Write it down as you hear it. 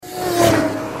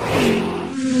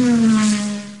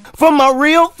For my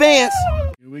real fans.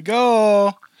 Here we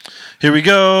go. Here we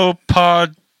go.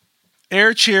 Pod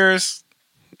Air cheers.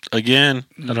 again.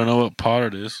 I don't know what pod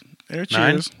it is. Air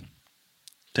cheers.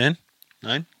 10?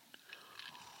 9?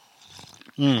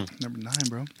 Number 9,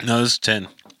 bro. No, this is 10.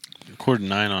 Recorded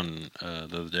 9 on the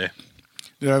other day.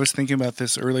 Dude, I was thinking about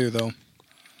this earlier, though.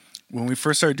 When we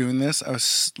first started doing this, I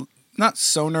was not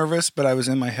so nervous, but I was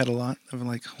in my head a lot. I was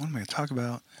like, what am I going to talk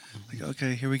about? Like,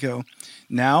 okay, here we go.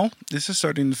 Now, this is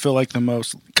starting to feel like the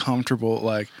most comfortable,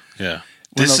 like... Yeah.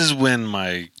 This is when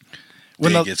my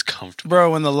day gets comfortable.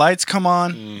 Bro, when the lights come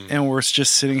on and we're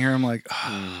just sitting here, I'm like...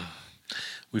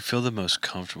 We feel the most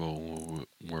comfortable when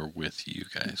we're with you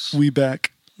guys. We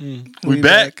back. We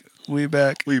back. We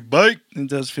back. We bike. It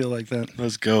does feel like that.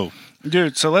 Let's go.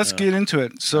 Dude, so let's get into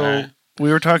it. So right.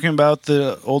 we were talking about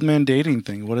the old man dating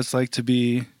thing. What it's like to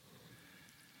be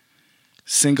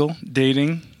single,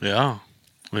 dating. Yeah.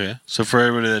 Yeah. So for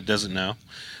everybody that doesn't know,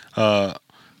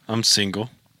 I'm single.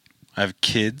 I have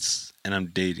kids and I'm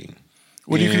dating.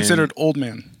 What do you consider an old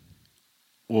man?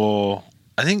 Well,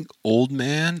 I think old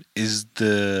man is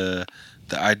the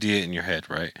idea in your head,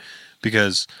 right?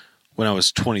 Because when I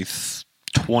was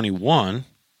 21,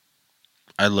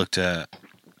 I looked at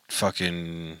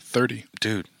fucking 30.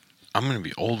 Dude, I'm going to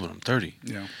be old when I'm 30.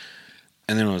 Yeah.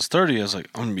 And then when I was 30, I was like,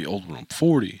 I'm going to be old when I'm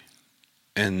 40.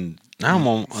 And now I'm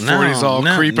on... 40's all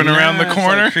creeping around the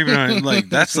corner. Like creeping around, like,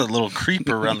 that's a little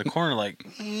creeper around the corner. Like,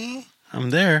 I'm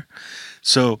there.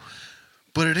 So...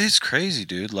 But it is crazy,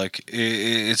 dude. Like,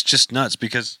 it's just nuts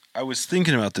because I was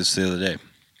thinking about this the other day.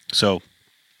 So,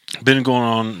 been going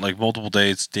on, like, multiple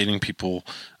dates, dating people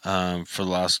for the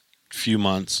last few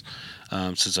months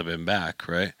since I've been back,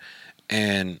 right?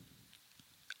 And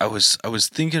I was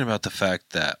thinking about the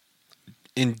fact that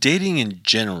in dating in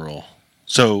general,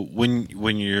 so when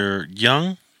you're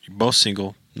young, you're both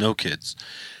single, no kids,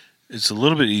 it's a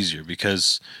little bit easier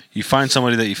because you find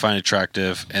somebody that you find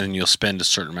attractive and then you'll spend a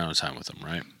certain amount of time with them,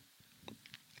 right?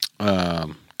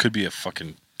 Could be a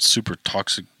fucking super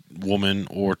toxic woman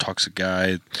or toxic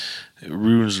guy. It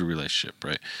ruins the relationship,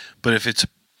 right? But if it's a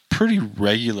pretty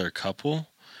regular couple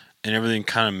and everything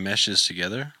kind of meshes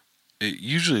together, it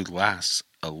usually lasts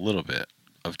a little bit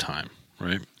of time,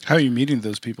 right? How are you meeting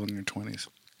those people in your 20s?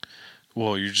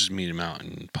 Well, you just meet them out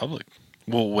in public.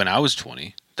 Well, when I was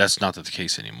 20... That's not the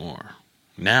case anymore.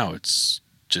 Now it's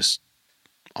just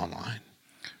online.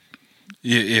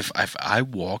 If I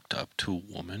walked up to a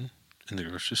woman in the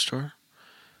grocery store,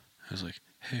 I was like,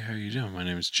 "Hey, how are you doing? My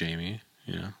name is Jamie."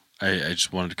 You know, I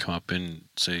just wanted to come up and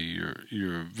say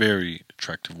you're a very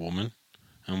attractive woman.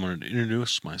 I wanted to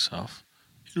introduce myself.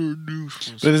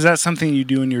 But is that something you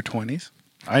do in your 20s?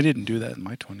 I didn't do that in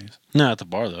my 20s. No, at the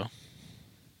bar though.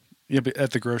 Yeah, but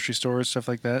at the grocery store and stuff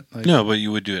like that? Like, no, but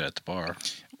you would do it at the bar.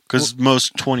 Because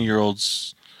most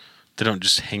 20-year-olds, they don't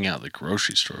just hang out at the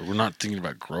grocery store. We're not thinking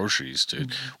about groceries,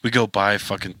 dude. We go buy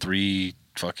fucking 3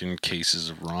 fucking cases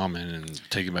of ramen and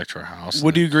take it back to our house.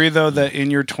 Would you agree, though, that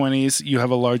in your 20s, you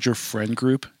have a larger friend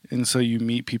group? And so you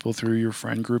meet people through your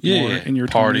friend group more in your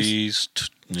 20s?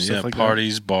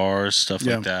 Parties, bars, stuff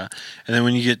like that. And then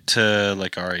when you get to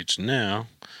like our age now,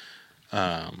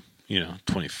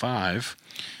 25...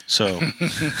 So,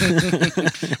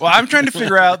 well, I'm trying to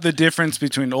figure out the difference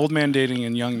between old man dating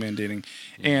and young man dating.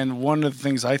 And one of the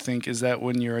things I think is that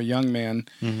when you're a young man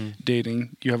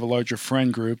dating, you have a larger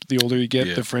friend group. The older you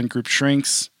get, the friend group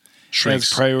shrinks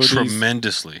priorities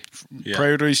tremendously.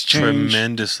 Priorities change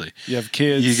tremendously. You have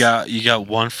kids. You got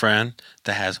one friend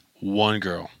that has one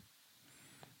girl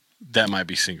that might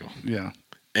be single. Yeah.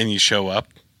 And you show up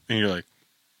and you're like,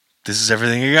 this is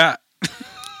everything I got.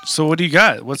 So what do you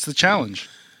got? What's the challenge?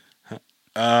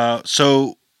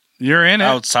 So you're in it.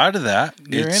 Outside of that,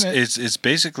 it's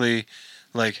basically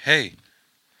like, hey,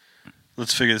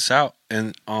 let's figure this out.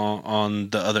 And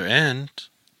on the other end,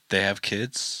 they have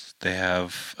kids, they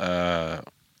have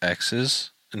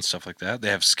exes and stuff like that. They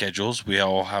have schedules. We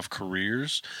all have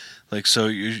careers. Like, so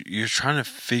you're trying to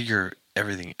figure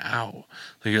everything out.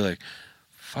 Like, you're like,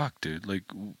 fuck, dude. Like,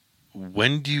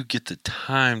 when do you get the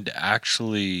time to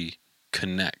actually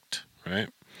connect, right?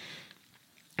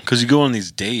 Because you go on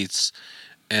these dates,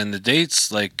 and the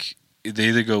dates, like, they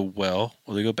either go well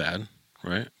or they go bad,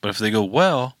 right? But if they go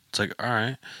well, it's like, all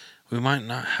right, we might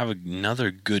not have another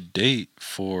good date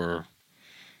for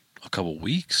a couple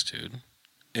weeks, dude.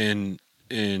 And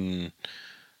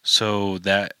so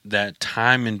that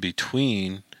time in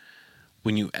between,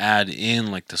 when you add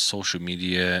in like the social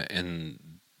media and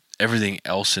everything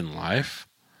else in life,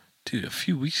 dude, a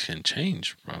few weeks can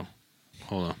change, bro.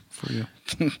 Hold on. For you.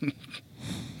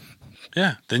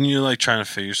 Yeah. Then you're like trying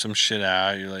to figure some shit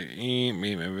out. You're like,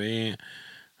 maybe.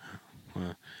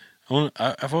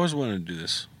 I've always wanted to do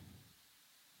this.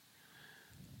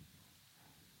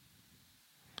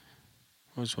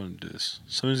 I always wanted to do this.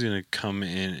 Somebody's gonna come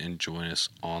in and join us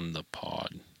on the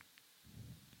pod.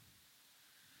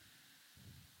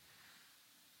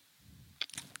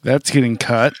 That's getting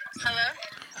cut. Hello?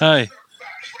 Hi. Hey.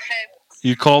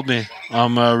 You called me.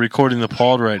 I'm recording the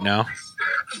pod right now.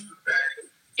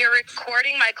 You're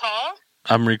recording my call?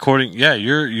 I'm recording. Yeah,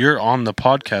 you're on the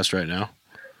podcast right now.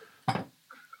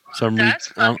 So That's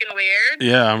fucking weird.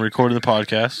 Yeah, I'm recording the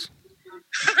podcast.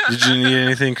 Did you need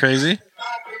anything crazy?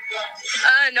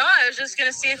 No, I was just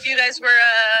gonna see if you guys were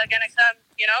gonna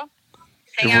come,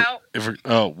 hang out.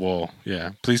 Oh, well,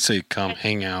 yeah. Please say come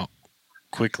hang out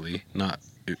quickly, not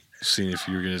seeing if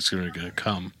you're gonna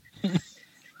come.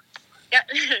 Yeah,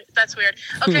 that's weird.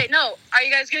 Okay, no, are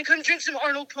you guys gonna come drink some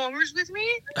Arnold Palmer's with me?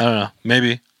 I don't know.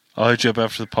 Maybe. I'll hit you up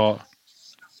after the pod.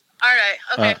 All right,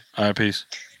 okay. All right, peace.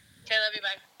 Okay, love you,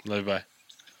 bye. Love you, bye.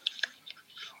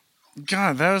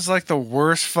 God, that was like the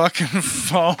worst fucking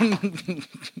phone.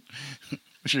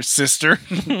 Was your sister?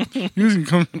 You can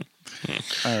come.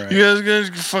 All right. You guys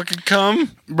gonna fucking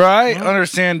come? Bro, I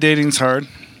understand dating's hard.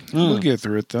 We'll get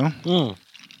through it, though.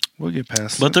 We'll get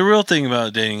past it. But the real thing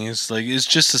about dating is, like, it's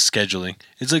just the scheduling.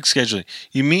 It's like scheduling.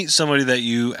 You meet somebody that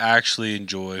you actually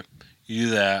enjoy. You do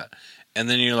that. And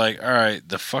then you're like, all right,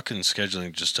 the fucking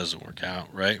scheduling just doesn't work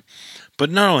out, right?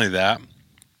 But not only that,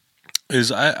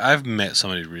 is I've met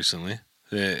somebody recently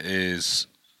that is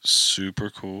super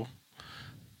cool.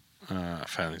 I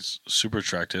find he's super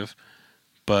attractive.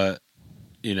 But,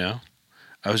 I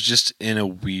was just in a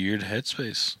weird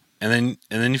headspace. And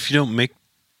then if you don't make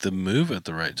the move at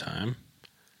the right time,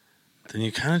 then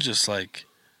you kind of just like,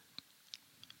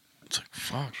 it's like,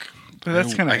 fuck. But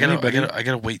that's kind of anybody. I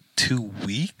gotta wait 2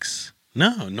 weeks.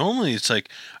 No, normally it's like,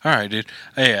 all right, dude.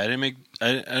 Hey, I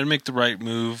didn't make the right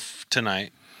move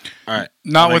tonight. All right,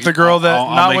 not with the girl that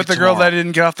I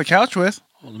didn't get off the couch with.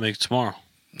 I'll make it tomorrow.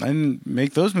 I didn't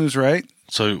make those moves right.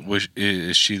 So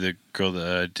is she the girl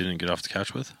that I didn't get off the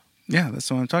couch with? Yeah,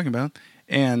 that's what I'm talking about.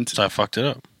 And so I fucked it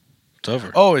up. It's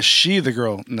over. Oh, is she the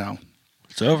girl? No.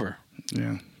 It's over.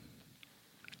 Yeah.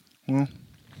 Well,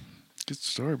 good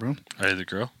story, bro. Are you the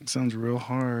girl? It sounds real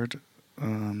hard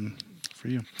for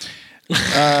you.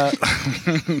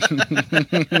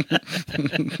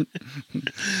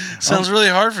 Sounds really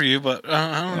hard for you, but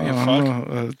I don't give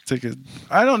a fuck.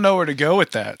 I don't know where to go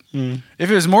with that. If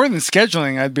it was more than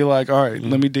scheduling, I'd be like, all right,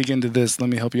 let me dig into this.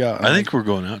 Let me help you out. I think we're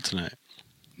going out tonight.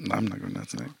 I'm not going out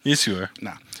tonight. Yes, you are.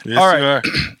 Nah. Yes, all right. you are.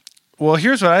 Well,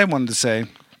 here's what I wanted to say.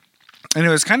 And it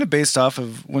was kind of based off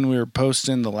of when we were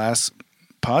posting the last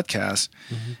podcast,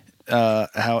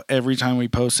 how every time we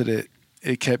posted it,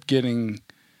 it kept getting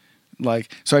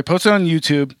like, so I posted on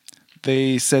YouTube.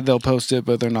 They said they'll post it,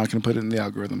 but they're not going to put it in the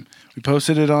algorithm. We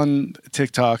posted it on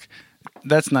TikTok.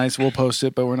 That's nice. We'll post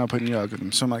it, but we're not putting it in the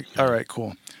algorithm. So I'm like, all right,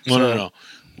 cool. No.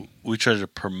 We tried to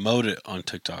promote it on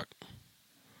TikTok.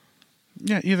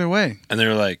 Yeah, either way. And they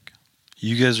were like,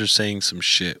 you guys are saying some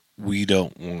shit we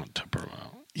don't want to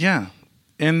promote. Yeah.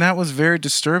 And that was very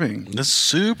disturbing. That's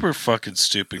super fucking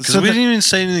stupid. Because we didn't even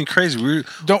say anything crazy.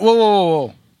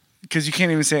 Whoa. Because you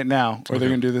can't even say it now, or they're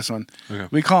going to do this one. Okay.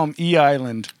 We call them E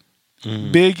Island.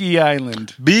 Big E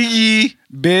Island.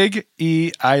 Big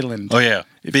E Island. Oh, yeah.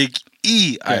 Big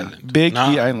E Island. Big E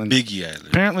Island. Big E Island.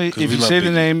 Apparently, if you say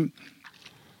the name...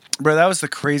 Bro, that was the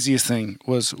craziest thing,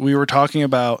 was we were talking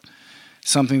about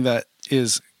something that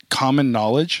is common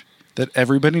knowledge that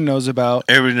everybody knows about.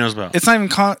 Everybody knows about. It's not even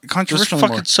controversial There's anymore.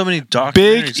 Fucking so many documentaries.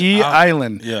 Big E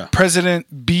Island. Yeah.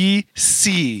 President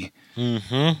BC.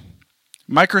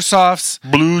 Microsoft's...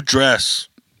 blue dress.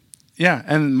 Yeah,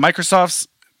 and Microsoft's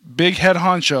big head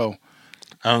honcho.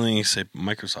 I don't think you say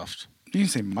Microsoft. You can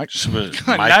say micro.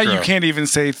 Micro. Now you can't even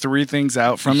say three things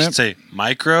out from you it. You say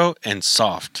micro and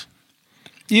soft.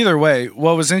 Either way,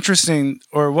 what was interesting,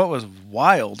 or what was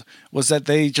wild, was that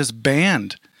they just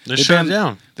banned. They shut it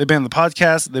down. They banned the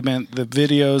podcast. They banned the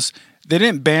videos. They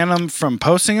didn't ban them from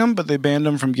posting them, but they banned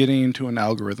them from getting into an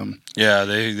algorithm. Yeah,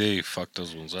 they fucked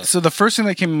those ones up. So the first thing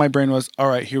that came in my brain was, all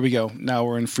right, here we go. Now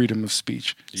we're in freedom of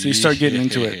speech. So you start getting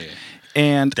into it.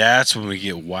 And that's when we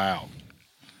get wild.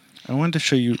 I wanted to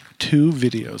show you two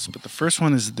videos, but the first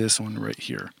one is this one right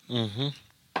here.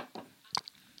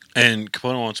 And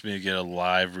Capono wants me to get a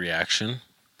live reaction.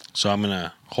 So I'm going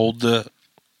to hold the...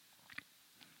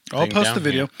 I'll post the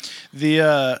video.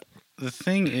 Here. The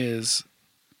thing is...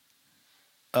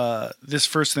 this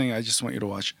first thing I just want you to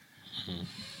watch.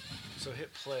 So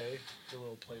hit play, the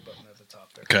little play button at the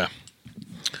top there. Okay.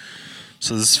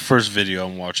 So this is the first video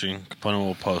I'm watching. Capono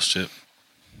will post it.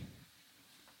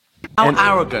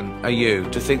 How arrogant are you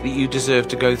to think that you deserve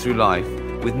to go through life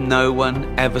with no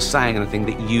one ever saying anything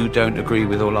that you don't agree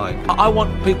with or like? I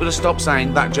want people to stop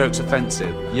saying that joke's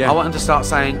offensive. Yeah. I want them to start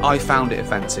saying I found it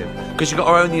offensive. Because you've got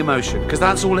to own the emotion. Because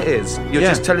that's all it is. You're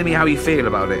just telling me how you feel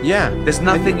about it. Yeah. There's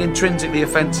nothing intrinsically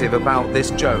offensive about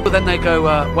this joke. But then they go,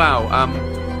 wow,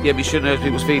 yeah, but you shouldn't hurt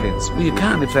people's feelings. Well, you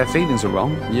can if their feelings are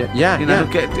wrong. Yeah. You know,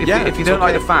 if you don't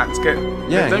like the facts,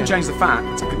 don't change the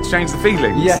facts, change the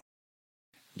feelings.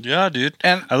 Yeah, dude.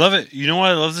 And I love it. You know why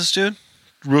I love this dude?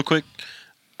 Real quick.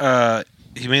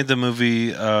 He made the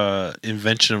movie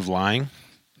Invention of Lying.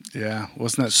 Yeah,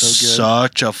 wasn't that so good?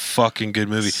 Such a fucking good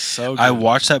movie. So good. I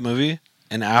watched that movie,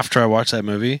 and after I watched that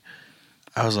movie,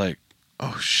 I was like,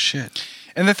 oh, shit.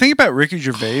 And the thing about Ricky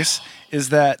Gervais is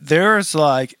that there's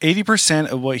like 80%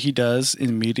 of what he does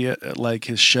in media, like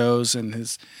his shows and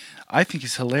his... I think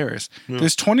he's hilarious. Yeah.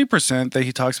 There's 20% that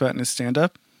he talks about in his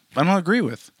stand-up I don't agree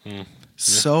with. Yeah.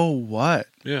 So what?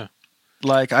 Yeah.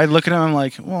 Like, I look at him, I'm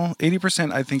like, well,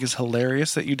 80% I think is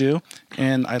hilarious that you do,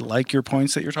 and I like your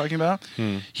points that you're talking about.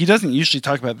 He doesn't usually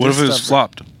talk about this stuff. What if it was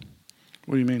flopped?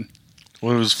 What do you mean?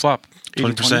 What if it was flopped?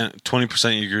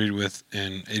 20% you agreed with,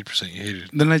 and 80% you hated.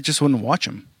 Then I just wouldn't watch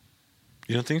him.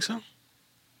 You don't think so?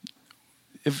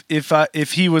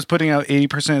 If he was putting out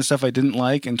 80% of stuff I didn't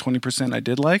like and 20% I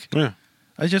did like,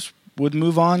 I just would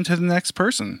move on to the next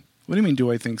person. What do you mean,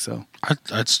 do I think so?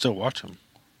 I'd still watch him.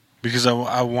 Because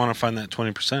I want to find that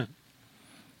 20%.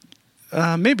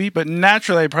 Maybe, but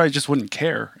naturally I probably just wouldn't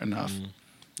care enough.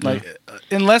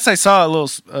 Unless I saw a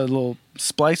little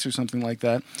splice or something like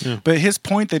that. Yeah. But his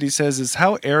point that he says is,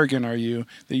 how arrogant are you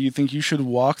that you think you should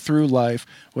walk through life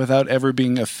without ever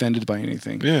being offended by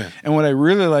anything? Yeah. And what I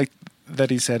really liked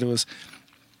that he said was,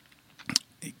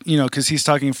 you know, because he's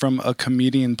talking from a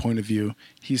comedian point of view,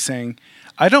 he's saying,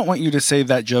 I don't want you to say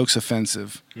that joke's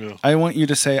offensive. Yeah. I want you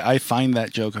to say, I find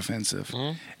that joke offensive.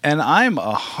 Mm-hmm. And I'm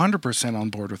 100% on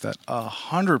board with that.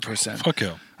 100%. Fuck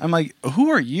yeah. I'm like,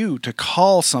 who are you to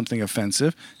call something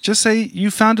offensive? Just say you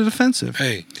found it offensive.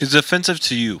 Hey, it's offensive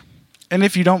to you. And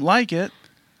if you don't like it,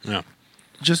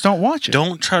 just don't watch it.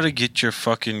 Don't try to get your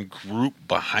fucking group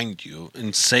behind you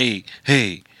and say,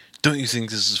 hey, don't you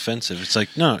think this is offensive? It's like,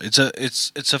 no,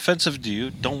 it's offensive to you.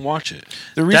 Don't watch it.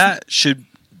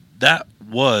 That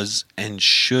was and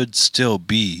should still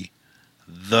be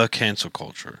the cancel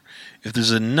culture. If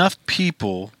there's enough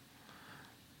people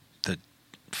that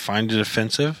find it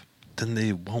offensive, then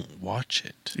they won't watch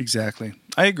it. Exactly.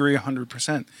 I agree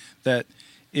 100% that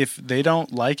if they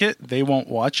don't like it, they won't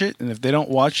watch it. And if they don't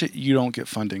watch it, you don't get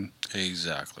funding.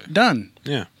 Exactly. Done.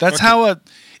 Yeah. That's how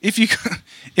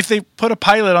if they put a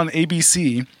pilot on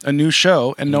ABC, a new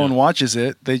show, and no one watches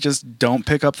it, they just don't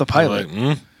pick up the pilot.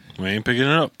 Like, we ain't picking it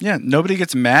up. Yeah, nobody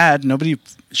gets mad. Nobody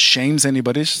shames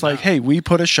anybody. It's just like, hey, we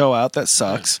put a show out that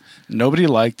sucks. Yeah. Nobody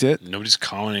liked it. Nobody's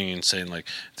commenting and saying, like,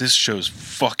 this show's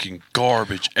fucking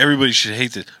garbage. Everybody should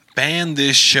hate this. Ban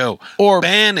this show. Or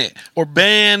ban it. Or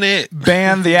ban it.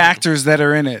 Ban the actors that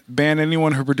are in it. Ban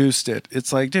anyone who produced it.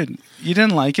 It's like, dude, you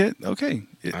didn't like it? Okay.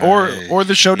 Or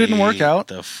the show didn't work out.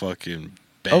 The fucking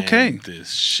ban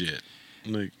this shit.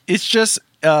 Like, it's just...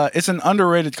 it's an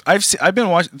underrated. I've been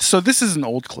watching. So this is an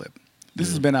old clip. This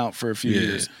has been out for a few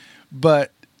years,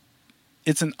 but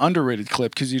it's an underrated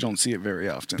clip because you don't see it very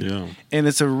often. Yeah, and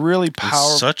it's a really powerful.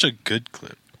 It's such a good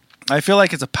clip. I feel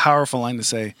like it's a powerful line to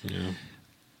say. Yeah.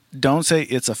 Don't say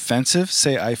it's offensive.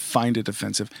 Say I find it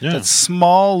offensive. Yeah. That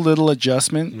small little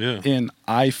adjustment in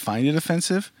I find it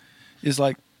offensive is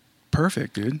like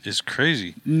perfect, dude. It's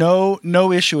crazy. No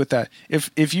issue with that.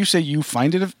 If you say you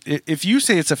find it, if you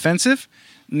say it's offensive,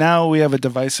 now we have a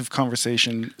divisive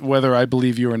conversation whether I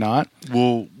believe you or not.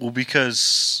 Well,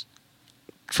 because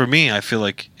for me, I feel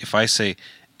like if I say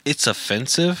it's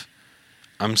offensive,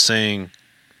 I'm saying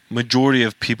majority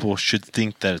of people should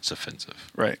think that it's offensive.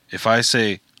 Right. If I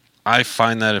say I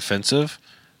find that offensive,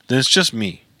 then it's just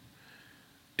me.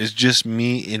 It's just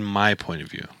me in my point of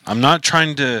view. I'm not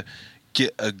trying to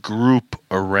get a group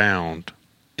around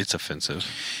it's offensive.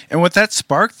 And what that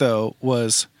sparked, though,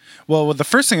 was... Well, the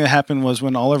first thing that happened was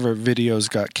when all of our videos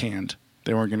got canned.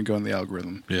 They weren't going to go in the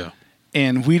algorithm. Yeah.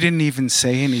 And we didn't even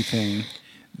say anything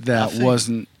that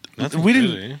wasn't... Nothing we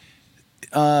really.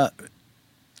 didn't...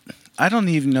 I don't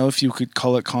even know if you could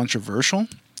call it controversial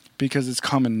because it's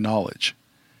common knowledge.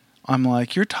 I'm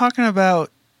like, you're talking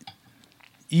about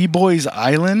E-Boys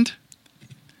Island?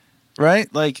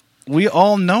 Right? Like, we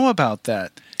all know about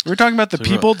that. We're talking about the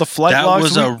people, the flight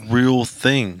logs. That was a real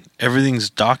thing. Everything's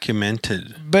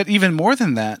documented. But even more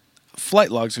than that,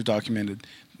 flight logs are documented.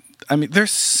 I mean,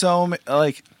 there's so many...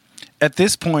 Like, at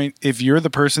this point, if you're the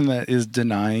person that is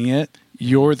denying it,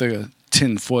 you're the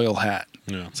tinfoil hat.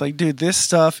 Yeah. It's like, dude, this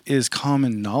stuff is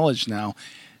common knowledge now.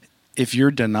 If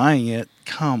you're denying it,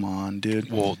 come on,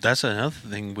 dude. Well, that's another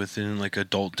thing within like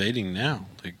adult dating now.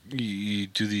 Like you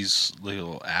do these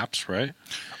little apps, right?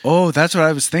 Oh, that's what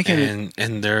I was thinking.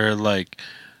 And they're like,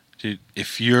 dude,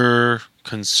 if you're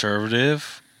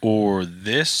conservative or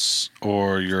this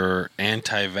or you're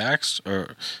anti-vax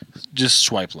or just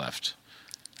swipe left.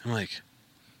 I'm like,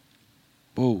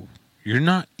 whoa, you're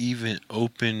not even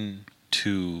open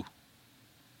to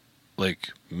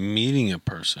like meeting a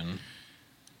person.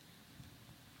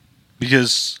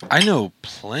 Because I know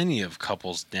plenty of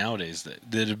couples nowadays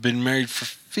that have been married for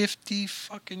 50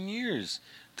 fucking years,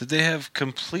 that they have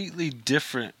completely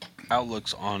different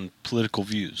outlooks on political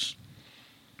views.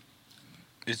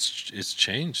 It's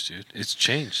changed, dude. It's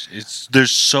changed. There's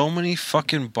so many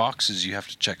fucking boxes you have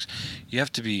to check. You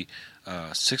have to be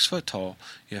 6 foot tall.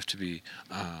 You have to be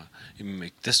you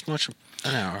make this much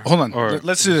an hour. Hold on.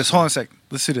 Let's do this. Hold on a sec.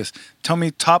 Let's do this. Tell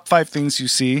me top 5 things you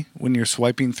see when you're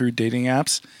swiping through dating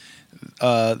apps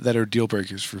that are deal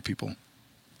breakers for people.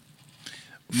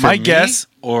 My guess,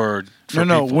 or for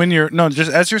no, people? when you're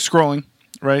just as you're scrolling,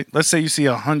 right? Let's say you see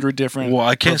 100 different. Well,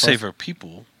 I can't say profiles. for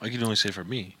people. I can only say for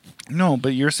me. No, but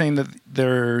you're saying that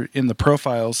they're in the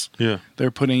profiles. Yeah.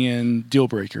 They're putting in deal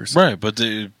breakers. Right, but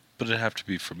it have to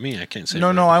be for me. I can't say.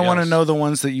 No, for I everybody want to else. know the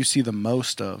ones that you see the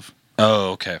most of.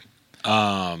 Oh, okay.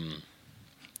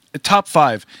 Top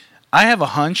 5. I have a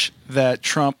hunch that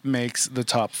Trump makes the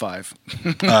top 5.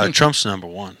 Trump's number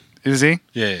 1. Is he?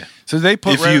 Yeah. So they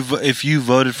put If you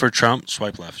voted for Trump,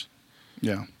 swipe left.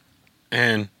 Yeah.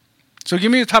 And so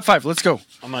give me the top 5. Let's go.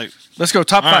 I'm like, Let's go.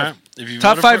 Top all 5. right. If you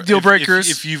Top voted 5 for- deal if- breakers.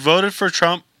 If you voted for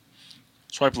Trump,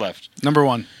 swipe left. Number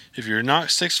 1. If you're not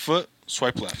 6 foot,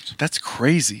 swipe left. That's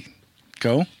crazy.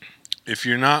 Go. If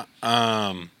you're not,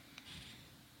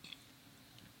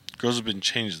 girls have been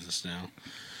changing this now.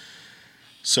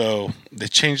 So they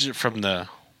changed it from the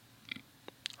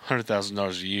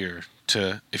 $100,000 a year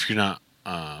to if you're not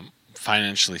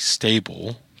financially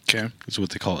stable. Okay. Is what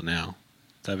they call it now.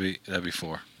 That'd be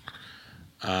 4.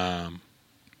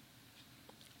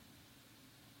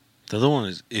 The other one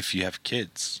is if you have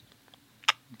kids,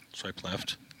 swipe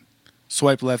left.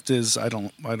 Swipe left is I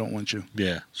don't want you.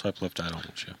 Yeah, swipe left. I don't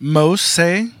want you. Most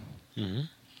say Mm-hmm.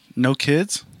 no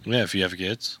kids. Yeah, if you have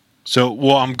kids. So,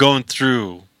 well, I'm going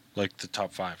through like the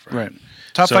top 5, right? Right.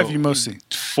 Top So, 5 you most see.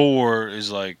 4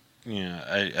 is like,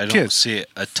 I don't Kids. see it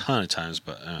a ton of times,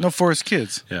 but No, 4 is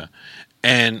kids. yeah.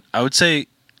 And I would say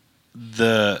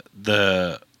the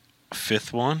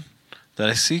 5th one that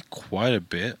I see quite a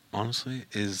bit, honestly,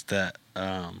 is that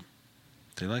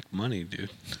they like money, dude.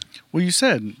 Well, you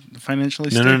said financially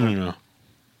No, stable. no.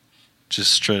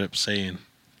 Just straight up saying,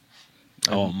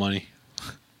 I want money.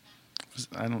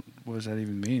 What does that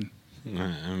even mean?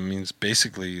 It means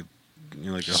basically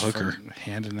you're like a Just hooker. fucking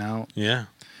handing out. Yeah.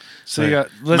 So you got.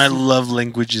 My love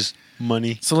language is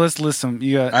money. So let's list them.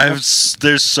 You got.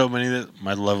 There's so many that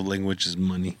my love language is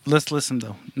money. Let's list them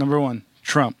though. Number 1,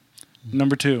 Trump.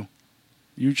 Number 2,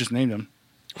 you just named him.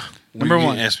 Number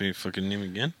 1. Ask me fucking name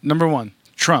again. Number 1,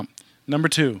 Trump. Number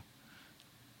 2,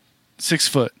 6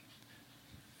 foot.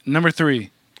 Number 3,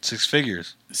 6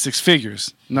 figures. 6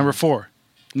 figures. Number 4,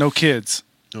 no kids.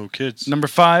 No kids. Number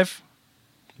 5,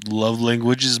 Love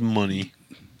language is money.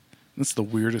 that's the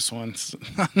weirdest one.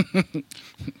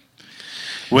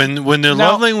 When their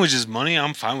Now- love language is money,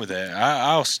 I'm fine with that.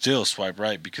 I'll still swipe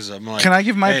right because I'm like. Can I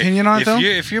give my opinion on it, though?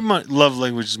 If your love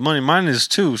language is money, mine is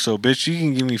too. So, bitch, you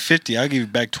can give me 50. I'll give you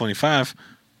back 25.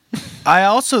 I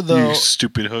also though You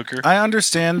stupid hooker. I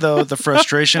understand though the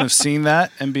frustration of seeing that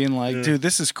and being like, dude,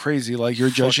 this is crazy. Like you're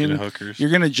Fucking judging, hookers. you're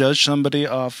gonna judge somebody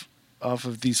off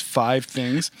of these 5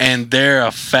 things. And they're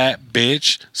a fat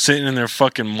bitch sitting in their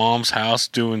fucking mom's house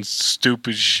doing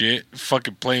stupid shit,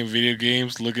 fucking playing video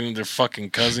games, looking at their fucking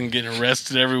cousin getting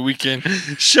arrested every weekend.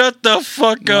 Shut the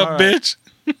fuck up, All right. bitch.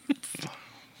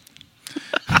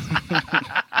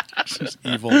 Just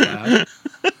evil laugh.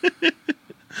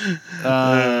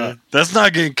 That's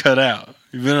not getting cut out.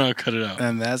 You better not cut it out.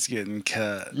 And that's getting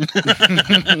cut.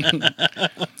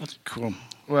 Cool.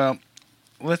 Well,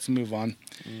 let's move on.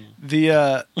 The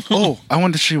I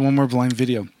wanted to show you one more blind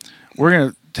video. We're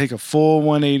gonna take a full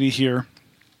 180 here.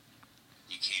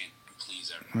 You can't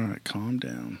please All right, calm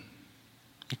down.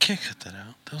 You can't cut that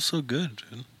out. That was so good,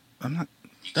 dude. I'm not.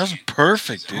 That was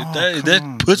perfect, dude. Oh, that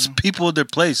come on, puts bro. people in their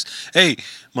place. Hey,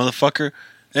 motherfucker.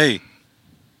 Hey,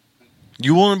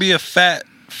 you want to be a fat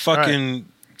fucking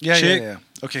chick? Yeah.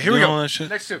 Okay, here You we know go. all that shit?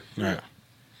 Next 2. All right.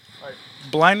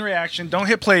 Blind reaction. Don't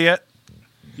hit play yet.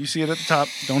 You see it at the top.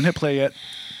 Don't hit play yet.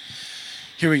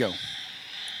 Here we go.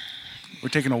 We're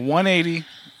taking a 180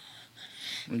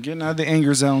 We're getting out of the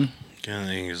anger zone. Get out of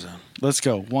the anger zone. Let's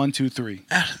go. 1, 2, 3.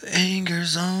 Out of the anger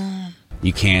zone.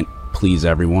 You can't please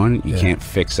everyone. You can't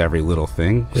fix every little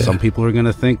thing. Some people are going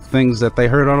to think things that they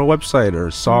heard on a website or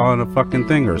saw on a fucking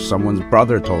thing or someone's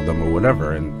brother told them or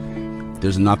whatever. And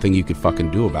there's nothing you could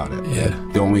fucking do about it. Yeah.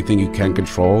 The only thing you can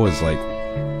control is like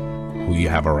who you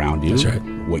have around you. That's right.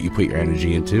 What you put your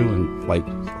energy into and like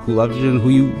who loves you and who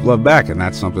you love back. And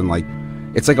that's something like,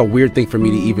 it's like a weird thing for me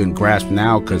to even grasp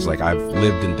now because like I've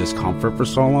lived in discomfort for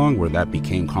so long where that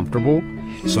became comfortable.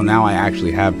 So now I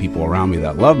actually have people around me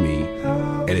that love me.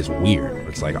 It is weird.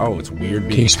 It's like, oh, it's weird being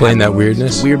Can you explain happy. that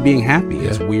weirdness? It's weird being happy. Yeah.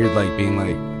 It's weird like being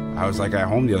like, I was like at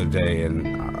home the other day and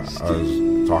I was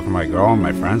talking to my girl and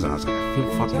my friends and I was like, I feel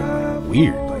fucking like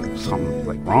weird. Like something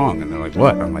like wrong. And they're like,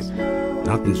 what? I'm like,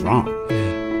 nothing's wrong.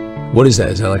 Yeah. What is that?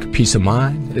 Is that like a peace of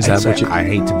mind? Is that what you... I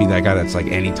hate to be that guy that's like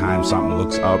anytime something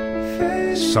looks up,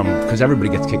 because everybody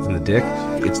gets kicked in the dick,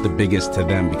 it's the biggest to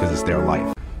them because it's their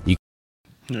life.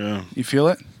 Yeah. You feel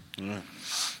it? Yeah.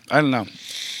 I don't know.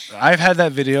 I've had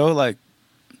that video like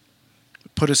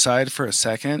put aside for a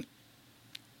second.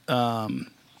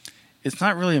 It's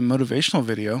not really a motivational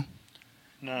video.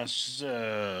 No, it's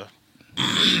just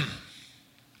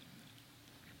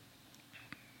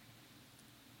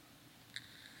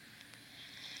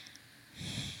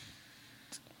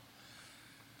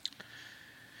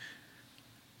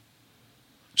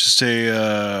just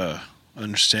a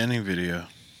understanding video,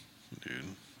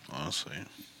 dude. Honestly,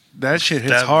 That shit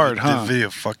hits hard, huh? That video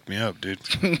fucked me up, dude.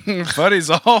 Buddy's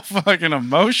all fucking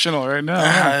emotional right now.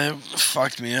 Huh? It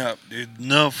fucked me up, dude.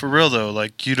 No, for real though.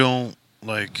 Like you don't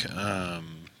like. I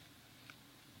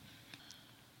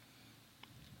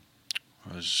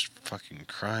was just fucking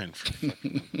crying for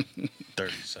fucking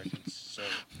 30 seconds. So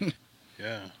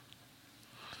yeah,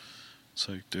 it's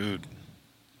like, dude,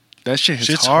 That shit hits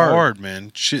shit's hard. hard,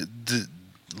 man.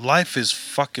 Life is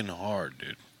fucking hard,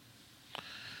 dude.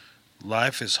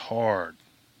 Life is hard.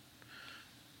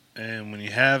 And when you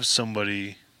have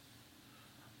somebody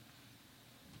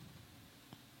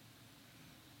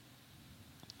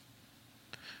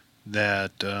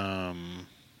that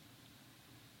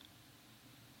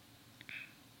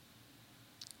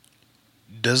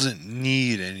doesn't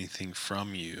need anything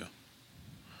from you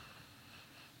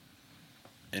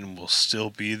and will still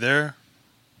be there,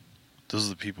 those are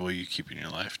the people you keep in your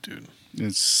life, dude.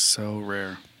 It's so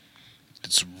rare.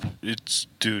 It's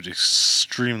dude,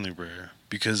 extremely rare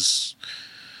because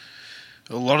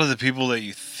a lot of the people that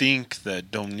you think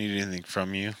that don't need anything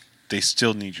from you, they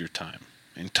still need your time,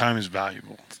 and time is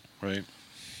valuable, right?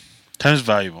 Time is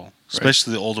valuable,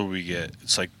 especially the older we get.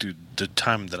 It's like, dude, the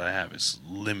time that I have is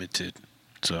limited,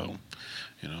 so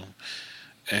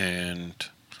and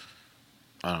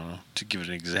I don't know. To give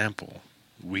an example,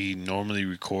 we normally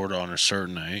record on a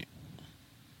certain night.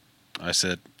 I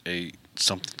said, hey,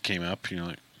 something came up, and you're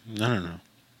like, no.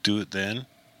 Do it then.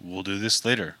 We'll do this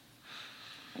later.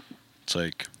 It's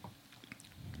like,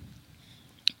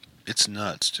 it's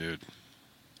nuts, dude.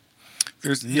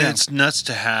 It's nuts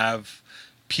to have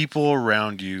people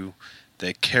around you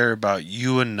that care about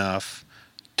you enough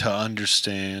to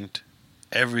understand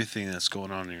everything that's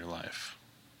going on in your life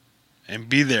and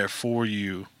be there for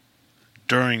you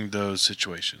during those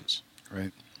situations.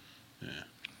 Right. Yeah.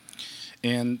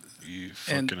 And you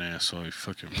fucking asshole. You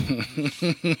fucking.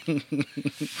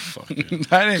 Fucking.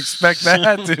 I didn't expect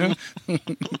that, dude.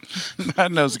 I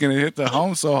know it's going to hit the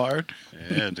home so hard.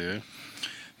 Yeah, dude.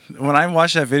 When I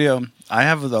watch that video, I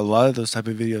have a lot of those type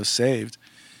of videos saved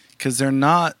because they're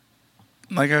not,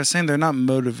 like I was saying, they're not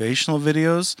motivational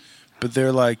videos, but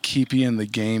they're like keep you in the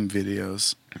game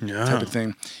videos type of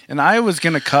thing. And I was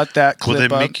going to cut that clip Well,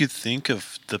 they up. make you think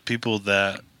of the people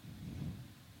that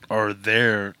are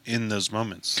there in those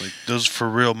moments, like those for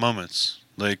real moments.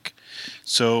 Like,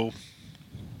 so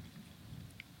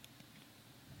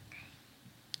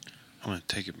I'm gonna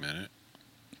take a minute.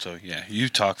 So yeah, you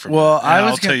talk for a minute.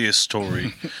 I'll tell you a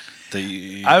story.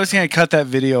 I was gonna cut that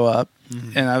video up,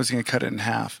 and I was gonna cut it in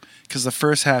half because the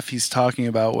first half he's talking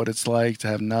about what it's like to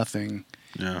have nothing.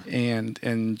 Yeah.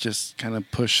 And just kind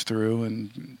of push through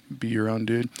and be your own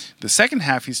dude. The second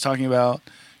half he's talking about,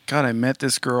 God, I met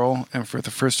this girl, and for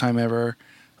the first time ever,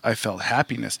 I felt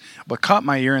happiness. What caught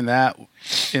my ear in that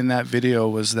video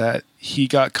was that he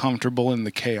got comfortable in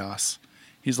the chaos.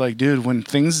 He's like, dude, when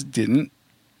things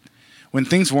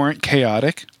weren't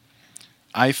chaotic,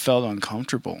 I felt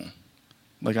uncomfortable.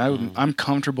 Like I'm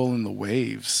comfortable in the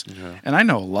waves. Yeah. And I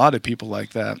know a lot of people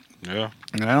like that. Yeah.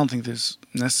 And I don't think there's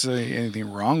necessarily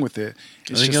anything wrong with it.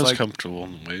 I think I was comfortable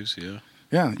in the waves, yeah.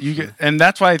 Yeah, you get, and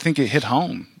that's why I think it hit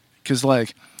home. Because,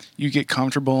 like, you get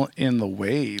comfortable in the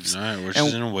waves. All right, we're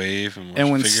just in a wave, and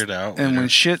when we'll figure it out. And when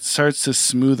shit starts to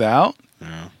smooth out,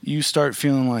 yeah. you start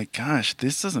feeling like, gosh,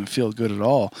 this doesn't feel good at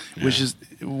all. Yeah.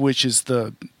 Which is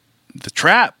the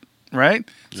trap, right?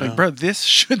 It's like, bro, this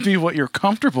should be what you're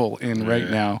comfortable in right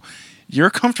now.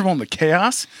 You're comfortable in the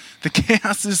chaos. The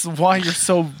chaos is why you're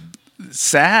so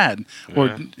sad, or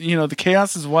the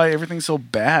chaos is why everything's so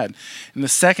bad. And the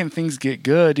second things get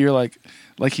good, you're like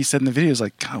he said in the video, is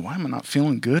like, God, why am I not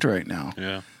feeling good right now?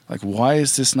 Yeah. Like, why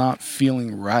is this not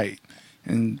feeling right?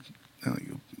 And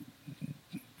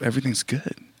everything's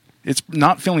good. It's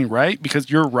not feeling right because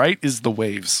your right is the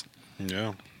waves.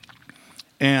 Yeah.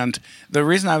 And the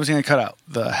reason I was going to cut out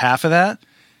the half of that,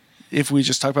 if we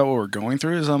just talk about what we're going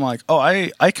through, is I'm like, oh,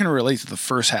 I can relate to the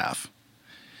first half.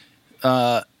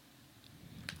 As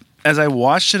I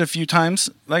watched it a few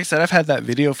times, like I said, I've had that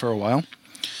video for a while.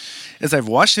 As I've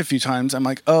watched it a few times, I'm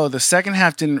like, oh, the second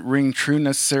half didn't ring true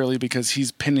necessarily because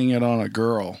he's pinning it on a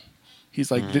girl.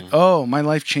 He's like, oh, my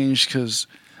life changed because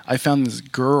I found this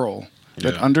girl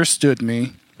that understood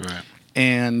me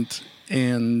and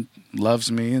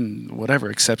loves me and whatever,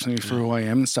 accepts me for who I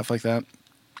am and stuff like that.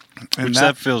 And which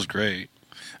that feels great.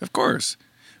 Of course.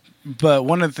 But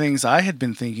one of the things I had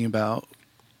been thinking about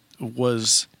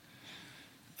was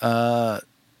it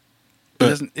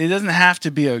doesn't have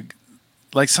to be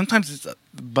like sometimes it's a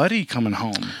buddy coming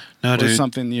home or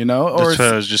something, Or that's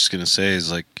what I was just gonna say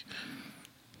is like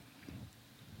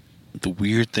the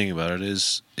weird thing about it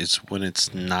is it's when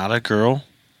it's not a girl,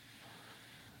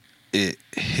 it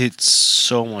hits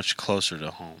so much closer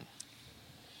to home.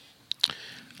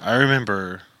 I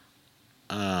remember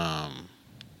the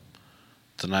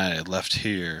night I left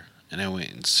here and I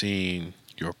went and seen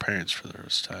your parents for the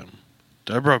first time.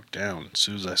 I broke down as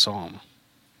soon as I saw them.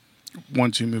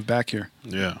 Once you moved back here?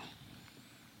 Yeah.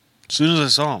 As soon as I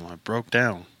saw them, I broke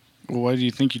down. Well, why do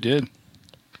you think you did?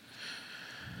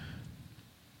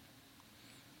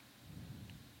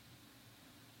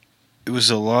 It was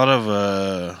a lot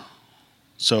of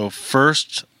so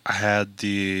first I had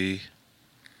the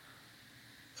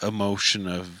emotion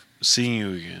of seeing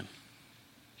you again.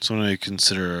 Someone I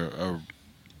consider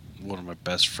one of my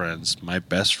best friends, my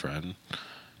best friend.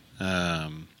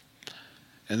 And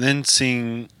then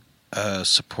seeing a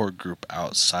support group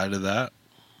outside of that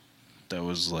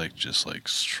was like just like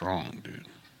strong, dude.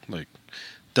 Like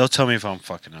they'll tell me if I'm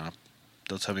fucking up.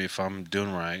 They'll tell me if I'm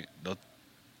doing right. They'll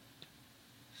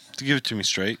give it to me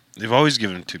straight. They've always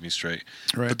given it to me straight.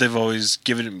 Right. But they've always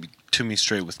given it to me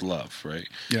straight with love, right?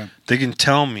 Yeah. They can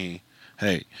tell me,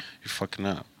 hey, you're fucking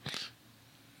up.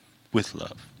 With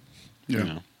love.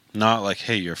 Yeah. Not like,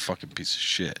 hey, you're a fucking piece of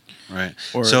shit, right?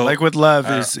 Or so, like with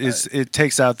love is it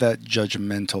takes out that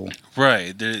judgmental.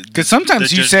 Right. Because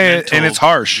sometimes you say it and it's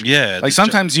harsh. Yeah. Like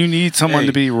sometimes you need someone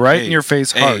to be right in your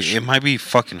face harsh. It might be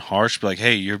fucking harsh, but like,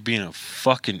 hey, you're being a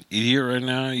fucking idiot right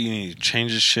now. You need to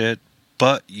change this shit.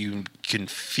 But you can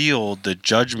feel the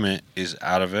judgment is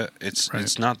out of it.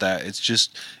 It's not that. It's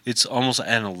just, it's almost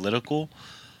analytical,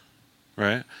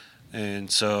 right? And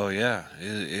so, yeah,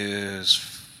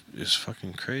 it's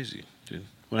fucking crazy, dude.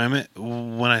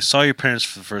 When I saw your parents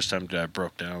for the first time, dude, I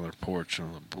broke down on their porch and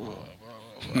I was like, blah,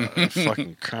 blah, blah,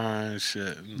 fucking crying and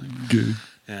shit. And like, good.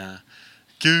 Yeah.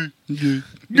 Good. Good.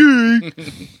 Good.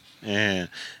 And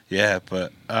yeah,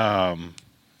 but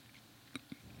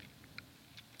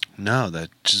no, that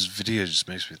video just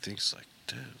makes me think. It's like,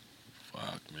 dude,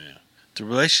 fuck, man. The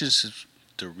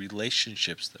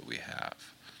relationships that we have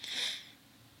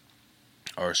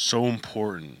are so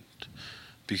important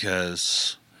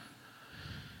because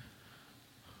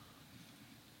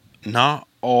not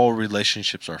all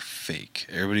relationships are fake.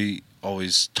 Everybody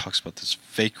always talks about this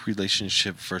fake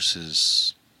relationship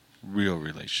versus real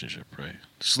relationship, right?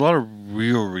 There's a lot of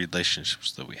real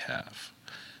relationships that we have.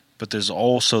 But there's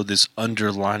also this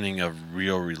underlining of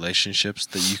real relationships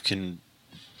that you can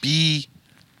be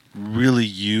really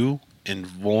you and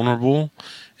vulnerable,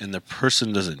 and the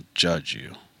person doesn't judge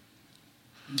you.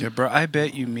 Yeah, bro, I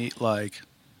bet you meet like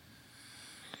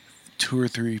 2 or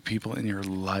 3 people in your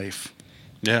life.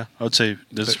 Yeah, I would say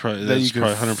that's probably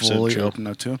 100% fully true. Open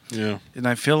up to. Yeah, and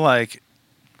I feel like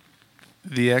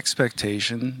the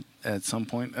expectation at some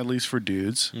point, at least for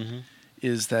dudes. Mm-hmm.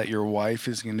 Is that your wife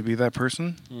is going to be that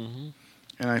person. Mm-hmm.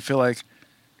 And I feel like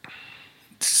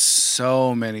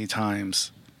so many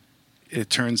times it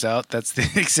turns out that's the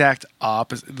exact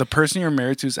opposite. The person you're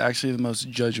married to is actually the most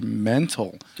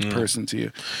judgmental person to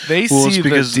you. They see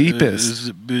the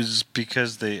deepest. It's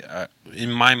because they,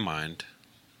 in my mind,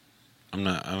 I'm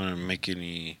going to make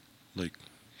any like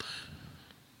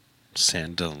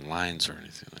sand down lines or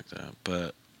anything like that.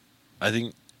 But I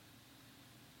think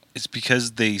it's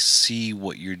because they see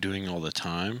what you're doing all the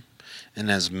time,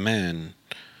 and as men,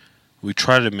 we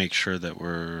try to make sure that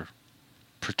we're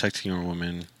protecting our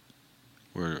women.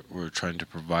 We're trying to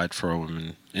provide for our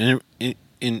women in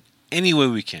any way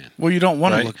we can. Well, you don't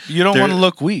want right? to look. You don't want to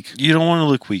look weak. You don't want to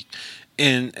look weak,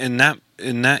 and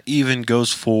that even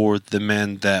goes for the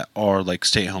men that are like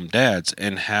stay-at-home dads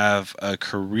and have a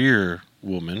career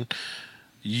woman.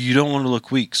 You don't want to look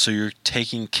weak, so you're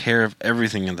taking care of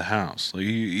everything in the house. Like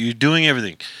you're doing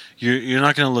everything. You're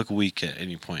not going to look weak at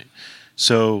any point.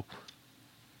 So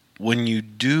when you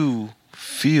do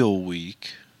feel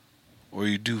weak, or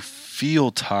you do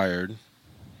feel tired,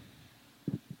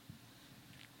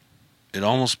 it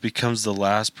almost becomes the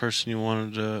last person you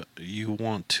want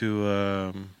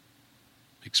to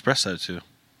express that to.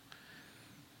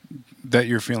 That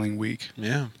you're feeling weak.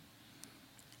 Yeah.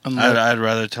 I'd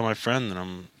rather tell my friend that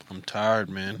I'm tired,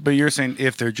 man. But you're saying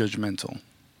if they're judgmental.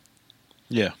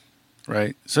 Yeah.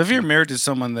 Right? So if you're married to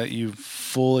someone that you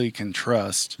fully can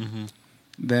trust,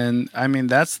 then, I mean,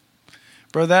 that's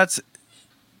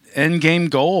end game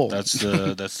goal. That's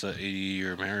the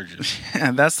 80-year marriages.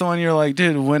 Yeah, that's the one you're like,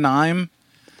 dude, when I'm...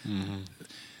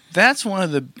 That's one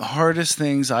of the hardest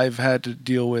things I've had to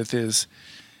deal with is...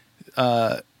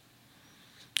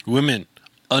 Women,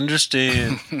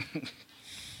 understand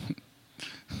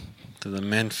that the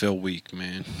men feel weak,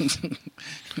 man.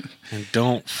 And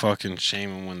don't fucking shame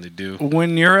them when they do.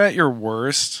 When you're at your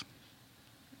worst,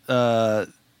 I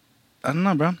don't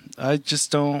know, bro. I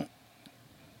just don't...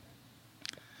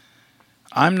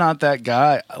 I'm not that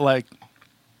guy. Like,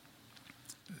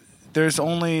 there's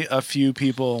only a few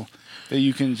people that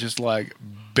you can just, like,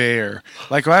 bear.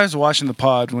 Like, when I was watching the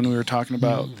pod when we were talking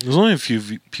about... There's only a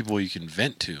few people you can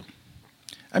vent to.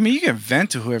 I mean, you can vent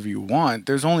to whoever you want.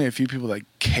 There's only a few people that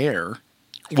care.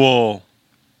 Well...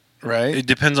 Right? It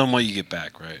depends on what you get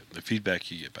back, right? The feedback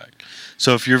you get back.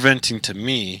 So if you're venting to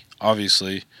me,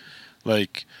 obviously,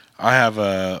 like, I have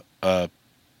a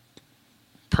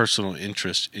personal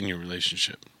interest in your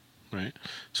relationship, right?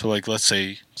 So, like, let's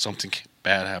say something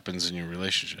bad happens in your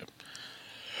relationship.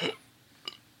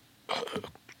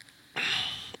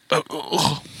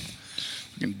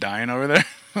 Fucking dying over there.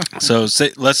 So,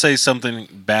 let's say something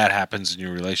bad happens in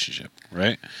your relationship,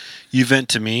 right? You vent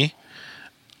to me.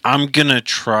 I'm going to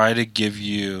try to give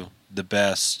you the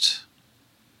best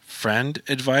friend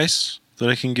advice that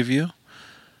I can give you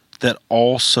that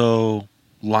also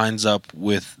lines up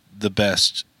with the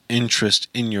best interest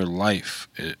in your life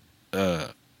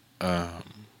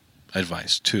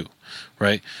advice too,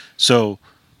 right? So,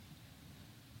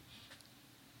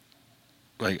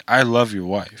 like, I love your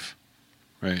wife,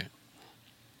 right?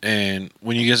 And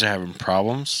when you guys are having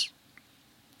problems,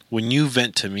 when you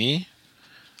vent to me,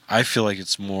 I feel like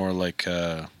it's more like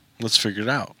let's figure it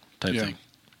out type thing,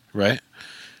 right?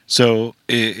 So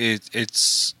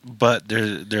it's but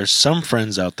there's some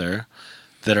friends out there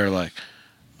that are like,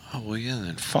 oh well, yeah,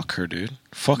 then fuck her, dude,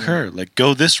 fuck her, like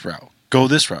go this route.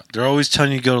 They're always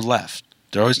telling you to go left.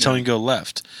 They're always telling you to go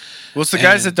left. Well, it's the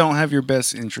guys that don't have your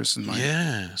best interest in mind.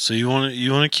 Yeah, so you want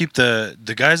to keep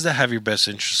the guys that have your best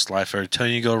interest in life are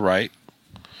telling you to go right,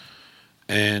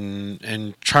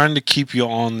 and trying to keep you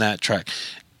on that track,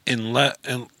 and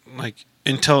like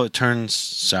until it turns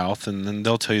south, and then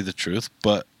they'll tell you the truth.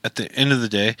 But at the end of the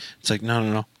day, it's like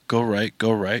no, go right,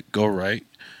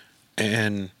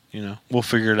 and we'll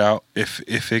figure it out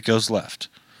if it goes left.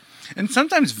 And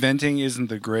sometimes venting isn't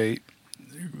the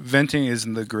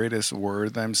greatest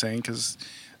word that I'm saying, because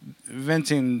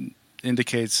venting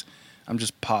indicates I'm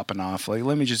just popping off. Like,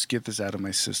 let me just get this out of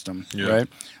my system, right?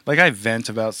 Like, I vent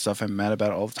about stuff I'm mad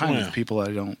about all the time with people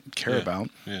I don't care about.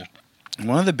 Yeah. And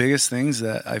one of the biggest things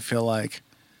that I feel like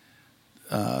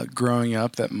growing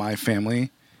up that my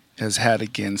family has had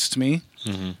against me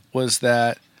was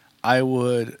that I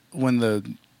would, when the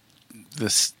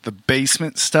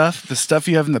basement stuff, the stuff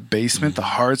you have in the basement, the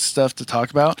hard stuff to talk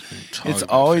about, it's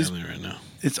always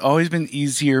been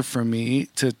easier for me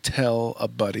to tell a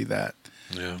buddy that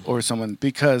or someone,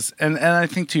 because and I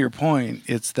think to your point,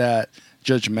 it's that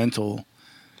judgmental.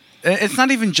 It's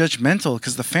not even judgmental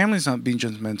because the family's not being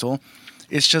judgmental.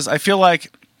 It's just I feel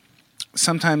like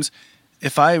sometimes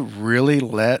if I really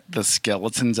let the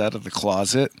skeletons out of the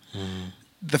closet,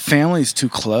 the family's too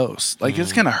close. Like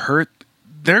it's gonna hurt.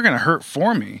 They're going to hurt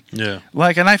for me. Yeah.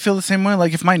 Like, and I feel the same way.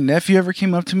 Like, if my nephew ever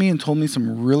came up to me and told me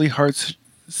some really hard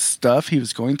stuff he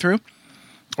was going through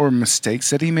or mistakes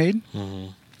that he made,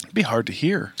 it'd be hard to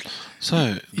hear. So,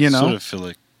 I sort of feel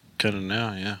like kind of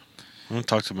now, yeah. I'm going to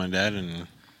talk to my dad in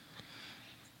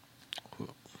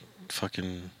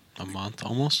fucking a month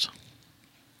almost.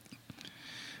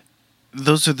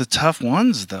 those are the tough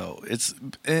ones, though.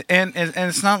 And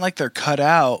it's not like they're cut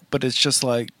out, but it's just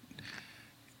like,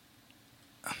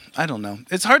 I don't know.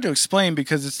 It's hard to explain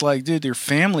because it's like, dude, your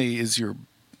family is your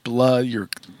blood.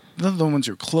 They're the ones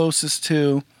you're closest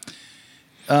to.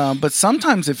 But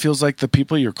sometimes it feels like the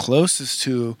people you're closest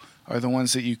to are the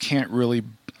ones that you can't really.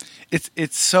 It's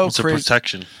It's crazy. a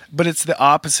protection. But it's the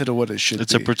opposite of what it should be.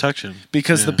 It's a protection.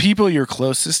 Because the people you're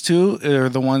closest to are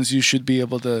the ones you should be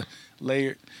able to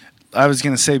lay. I was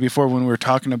going to say before when we were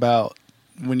talking about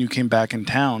when you came back in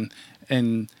town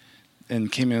and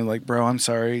came in like, bro, I'm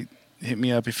sorry. Hit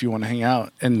me up if you want to hang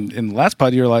out. And in the last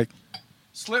pod, you're like,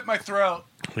 slit my throat.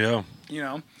 Yeah. You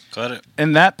know? Got it.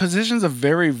 And that position's a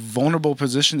very vulnerable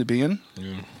position to be in.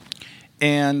 Yeah.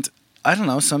 And I don't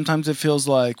know, sometimes it feels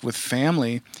like with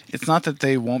family, it's not that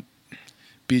they won't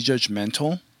be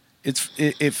judgmental. It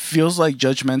feels like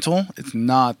judgmental. It's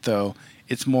not, though.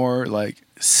 It's more like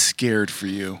scared for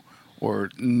you or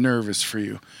nervous for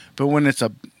you. But when it's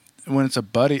a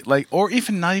buddy, like, or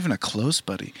even not even a close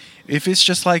buddy, if it's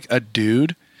just like a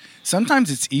dude,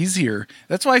 sometimes it's easier.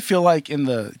 That's why I feel like in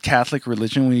the Catholic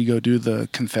religion, when you go do the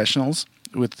confessionals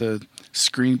with the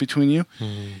screen between you,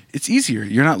 it's easier.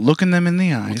 You're not looking them in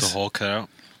the eyes. With the hole cut out.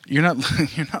 You're not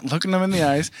looking them in the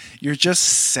eyes. You're just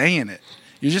saying it.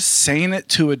 You're just saying it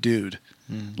to a dude.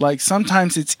 Like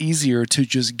sometimes it's easier to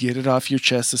just get it off your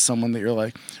chest to someone that you're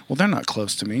like, well, they're not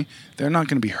close to me. They're not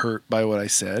going to be hurt by what I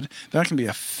said. They're not going to be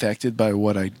affected by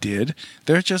what I did.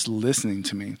 They're just listening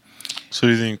to me. So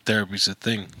do you think therapy's a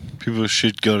thing? People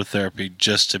should go to therapy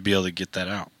just to be able to get that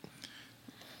out.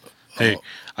 Hey,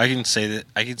 I can say that.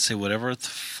 I can say whatever the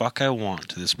fuck I want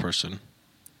to this person,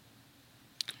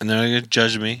 and they're not going to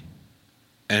judge me,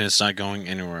 and it's not going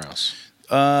anywhere else.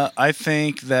 I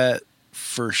think that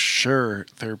for sure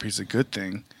therapy's a good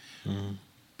thing.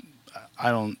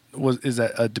 Is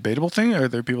that a debatable thing, or are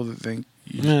there people that think?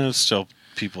 No, it's still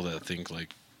people that think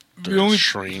like they're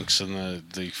shrinks and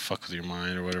they fuck with your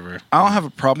mind or whatever. I don't have a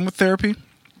problem with therapy,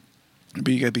 but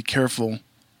you gotta be careful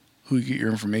who you get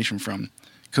your information from,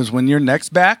 because when your neck's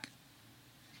back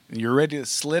and you're ready to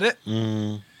slit it,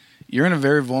 you're in a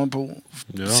very vulnerable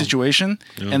situation,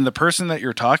 and the person that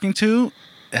you're talking to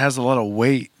has a lot of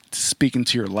weight to speak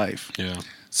into your life. Yeah.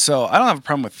 So I don't have a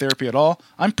problem with therapy at all.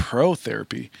 I'm pro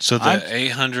therapy. So the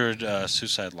 800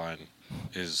 suicide line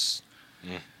is.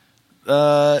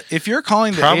 If you're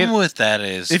calling the problem with that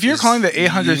is if you're calling the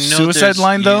 800 suicide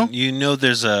line, though, you know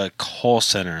there's a call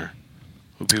center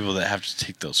with people that have to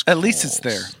take those calls. At least it's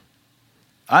there.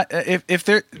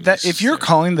 If you're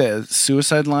calling the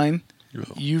suicide line,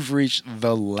 you've reached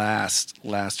the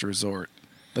last resort.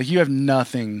 Like you have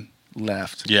nothing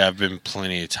left. Yeah, I've been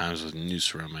plenty of times with a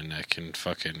noose around my neck and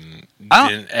fucking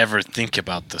didn't ever think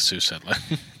about the suicide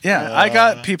line. Yeah, I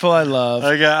got people I love.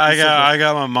 I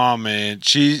got my mom, man.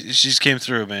 She's came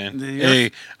through, man. Yeah.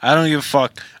 Hey, I don't give a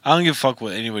fuck. I don't give a fuck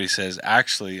what anybody says.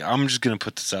 Actually, I'm just gonna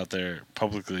put this out there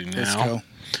publicly now.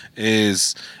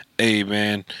 Let's go. Hey,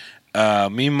 man.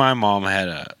 Me and my mom had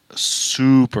a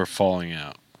super falling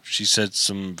out. She said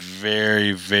some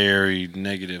very, very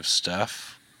negative stuff.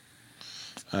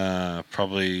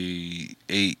 Probably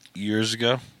 8 years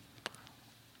ago.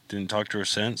 Didn't talk to her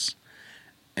since.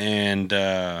 And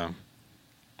my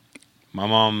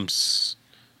mom's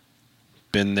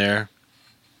been there.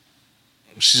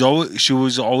 She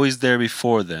was always there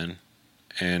before then.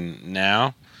 And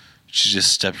now she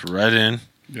just stepped right in.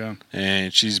 Yeah.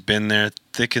 And she's been there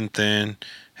thick and thin.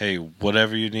 Hey,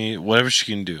 whatever you need, whatever she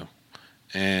can do.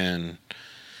 And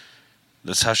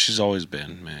that's how she's always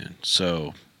been, man.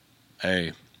 So,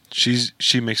 hey,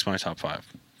 she makes my top 5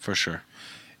 for sure.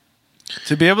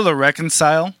 To be able to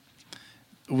reconcile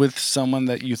with someone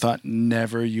that you thought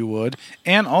never you would,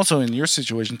 and also in your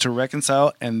situation to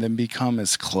reconcile and then become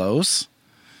as close,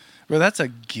 bro, that's a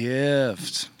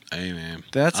gift. Hey, man,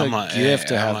 that's a gift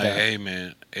to have that. Hey,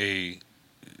 man,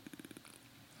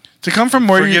 to come from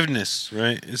where forgiveness,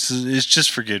 right? It's just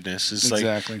forgiveness. It's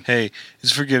exactly. Like, hey,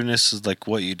 it's forgiveness is like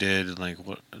what you did, and like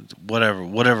whatever. You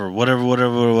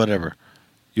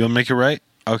want to make it right?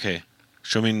 Okay,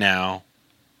 show me now.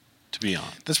 To be on.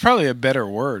 That's probably a better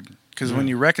word, because when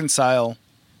you reconcile,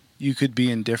 you could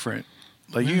be indifferent.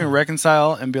 Like you can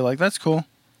reconcile and be like, "That's cool,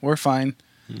 we're fine.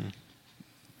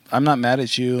 I'm not mad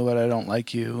at you, but I don't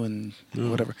like you, and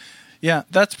whatever." Yeah,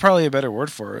 that's probably a better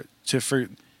word for it.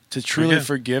 To truly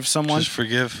forgive someone. Just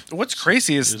forgive. What's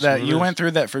crazy is that you went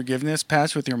through that forgiveness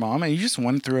patch with your mom, and you just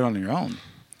went through it on your own.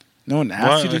 No one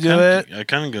asked you to do it. I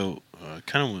kind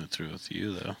of went through it with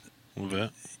you though, a little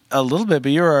bit. A little bit,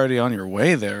 but you were already on your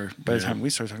way there by the time we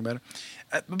started talking about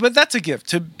but that's a gift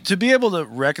to be able to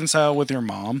reconcile with your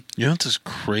mom. You know what this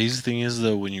crazy thing is,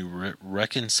 though? When you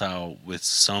reconcile with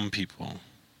some people,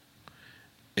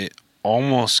 it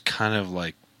almost kind of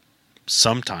like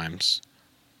sometimes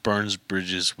burns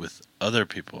bridges with other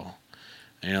people.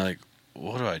 And you're like,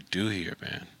 what do I do here,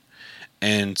 man?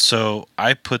 And so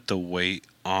I put the weight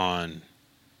on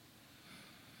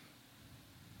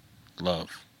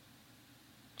love.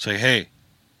 Say, hey,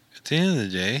 at the end of the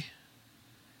day,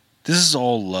 this is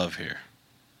all love here.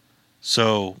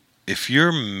 So if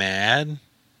you're mad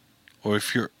or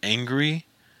if you're angry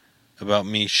about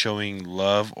me showing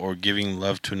love or giving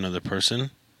love to another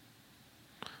person,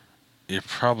 you're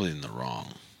probably in the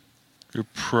wrong. You're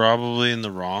probably in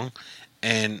the wrong.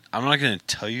 And I'm not going to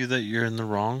tell you that you're in the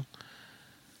wrong,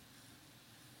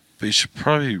 but you should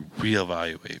probably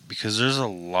reevaluate, because there's a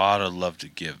lot of love to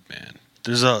give, man.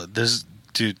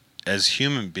 Dude, as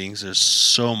human beings, there's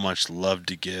so much love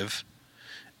to give,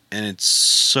 and it's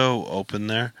so open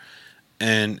there.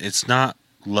 And it's not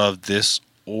love this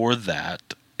or that,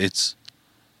 it's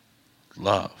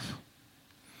love.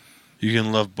 You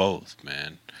can love both,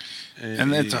 man.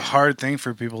 And it's a hard thing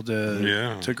for people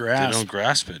to grasp. They don't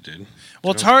grasp it, dude.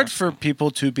 Well, it's hard for people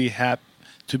to be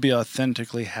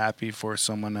authentically happy for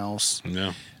someone else.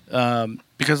 Yeah.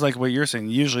 Because like what you're saying,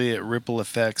 usually it ripple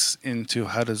effects into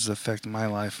how does it affect my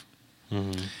life.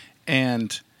 Mm-hmm.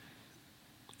 And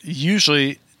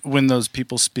usually when those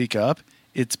people speak up,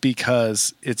 it's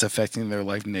because it's affecting their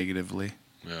life negatively.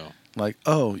 Yeah. Like,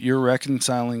 oh, you're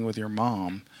reconciling with your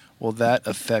mom. Well, that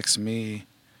affects me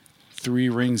 3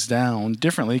 rings down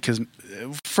differently because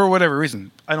for whatever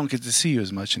reason, I don't get to see you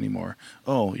as much anymore.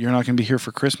 Oh, you're not going to be here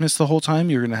for Christmas the whole time?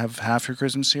 You're going to have half your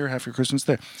Christmas here, half your Christmas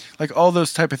there. Like all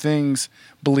those type of things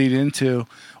bleed into,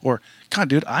 or, God,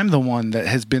 dude, I'm the one that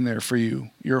has been there for you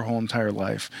your whole entire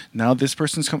life. Now this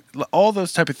person's come. All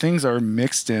those type of things are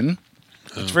mixed in.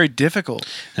 It's very difficult.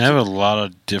 And I have a lot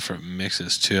of different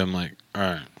mixes too. I'm like, all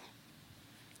right.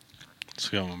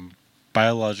 So I got my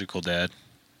biological dad.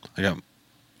 I got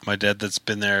my dad that's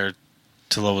been there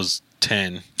till I was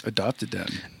 10. Adopted dad.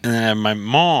 And then I have my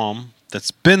mom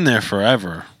that's been there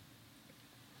forever.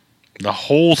 The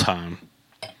whole time.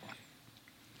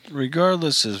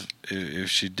 Regardless of if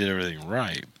she did everything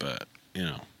right. But, you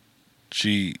know,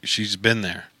 she's been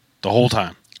there the whole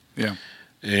time. Yeah.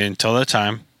 Until that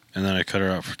time. And then I cut her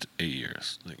out for 8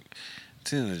 years. Like, at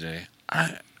the end of the day,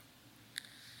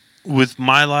 with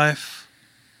my life,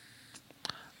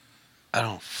 I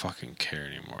don't fucking care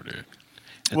anymore, dude.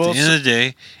 At the end of the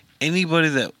day, anybody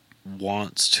that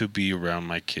wants to be around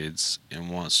my kids and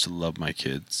wants to love my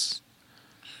kids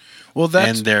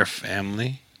and their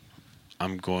family,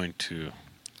 I'm going to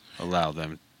allow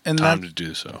them time to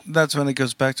do so. That's when it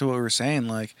goes back to what we were saying.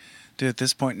 Like, dude, at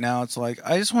this point now, it's like,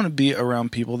 I just want to be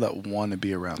around people that want to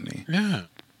be around me. Yeah.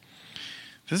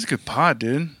 This is a good pod,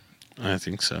 dude. I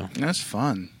think so. That's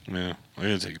fun. Yeah. I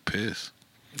gotta take a piss.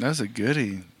 That's a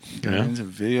goodie. Got into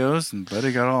videos, and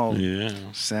Buddy got all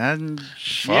sad and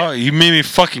shit. Oh, you made me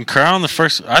fucking cry on the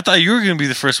first. I thought you were gonna be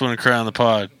the first one to cry on the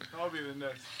pod. I'll be the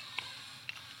next.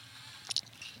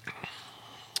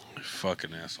 You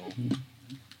fucking asshole.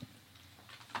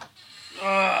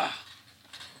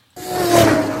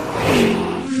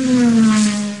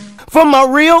 For my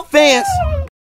real fans,